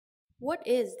What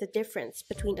is the difference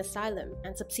between asylum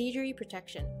and subsidiary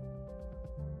protection?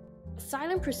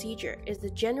 Asylum procedure is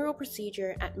the general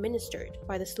procedure administered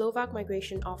by the Slovak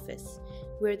Migration Office,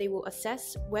 where they will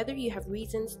assess whether you have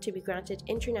reasons to be granted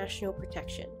international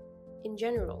protection. In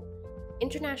general,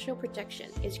 international protection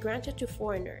is granted to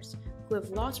foreigners who have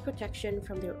lost protection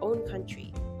from their own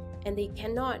country, and they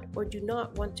cannot or do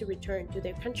not want to return to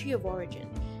their country of origin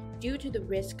due to the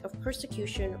risk of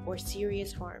persecution or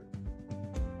serious harm.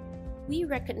 We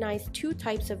recognize two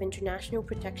types of international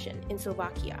protection in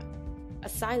Slovakia: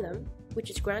 asylum, which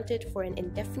is granted for an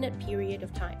indefinite period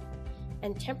of time,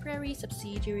 and temporary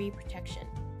subsidiary protection,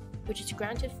 which is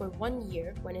granted for 1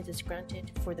 year when it is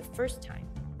granted for the first time.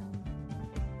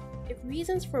 If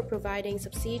reasons for providing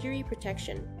subsidiary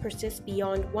protection persist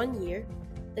beyond 1 year,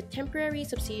 the temporary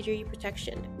subsidiary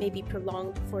protection may be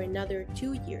prolonged for another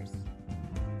 2 years.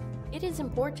 It is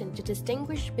important to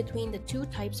distinguish between the two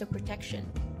types of protection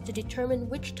to determine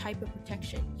which type of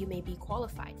protection you may be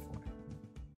qualified for.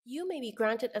 You may be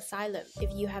granted asylum if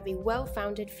you have a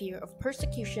well-founded fear of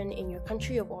persecution in your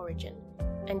country of origin,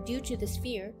 and due to this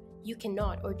fear, you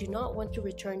cannot or do not want to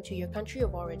return to your country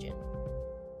of origin.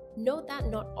 Note that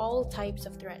not all types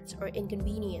of threats or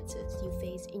inconveniences you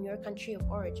face in your country of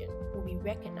origin will be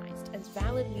recognized as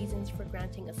valid reasons for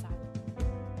granting asylum.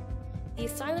 The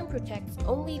asylum protects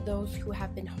only those who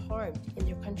have been harmed in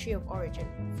their country of origin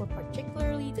for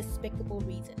particularly despicable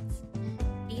reasons.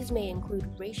 These may include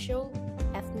racial,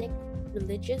 ethnic,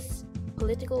 religious,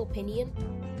 political opinion,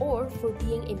 or for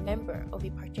being a member of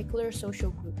a particular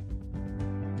social group.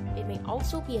 It may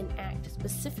also be an act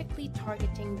specifically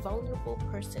targeting vulnerable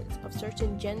persons of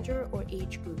certain gender or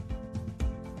age group.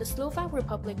 The Slovak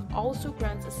Republic also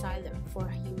grants asylum for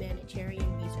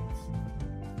humanitarian reasons.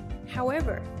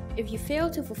 However, if you fail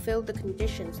to fulfill the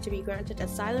conditions to be granted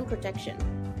asylum protection,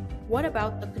 what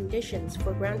about the conditions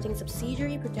for granting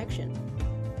subsidiary protection?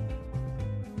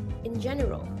 In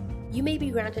general, you may be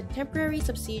granted temporary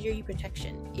subsidiary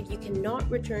protection if you cannot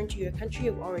return to your country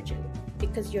of origin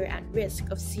because you're at risk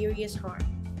of serious harm.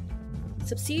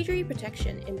 Subsidiary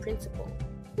protection, in principle,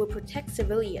 will protect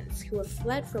civilians who have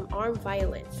fled from armed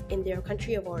violence in their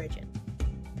country of origin.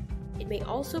 It may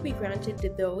also be granted to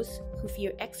those who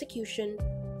fear execution,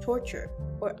 torture,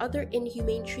 or other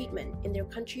inhumane treatment in their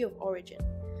country of origin,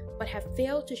 but have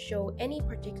failed to show any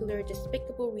particular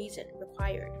despicable reason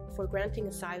required for granting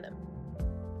asylum.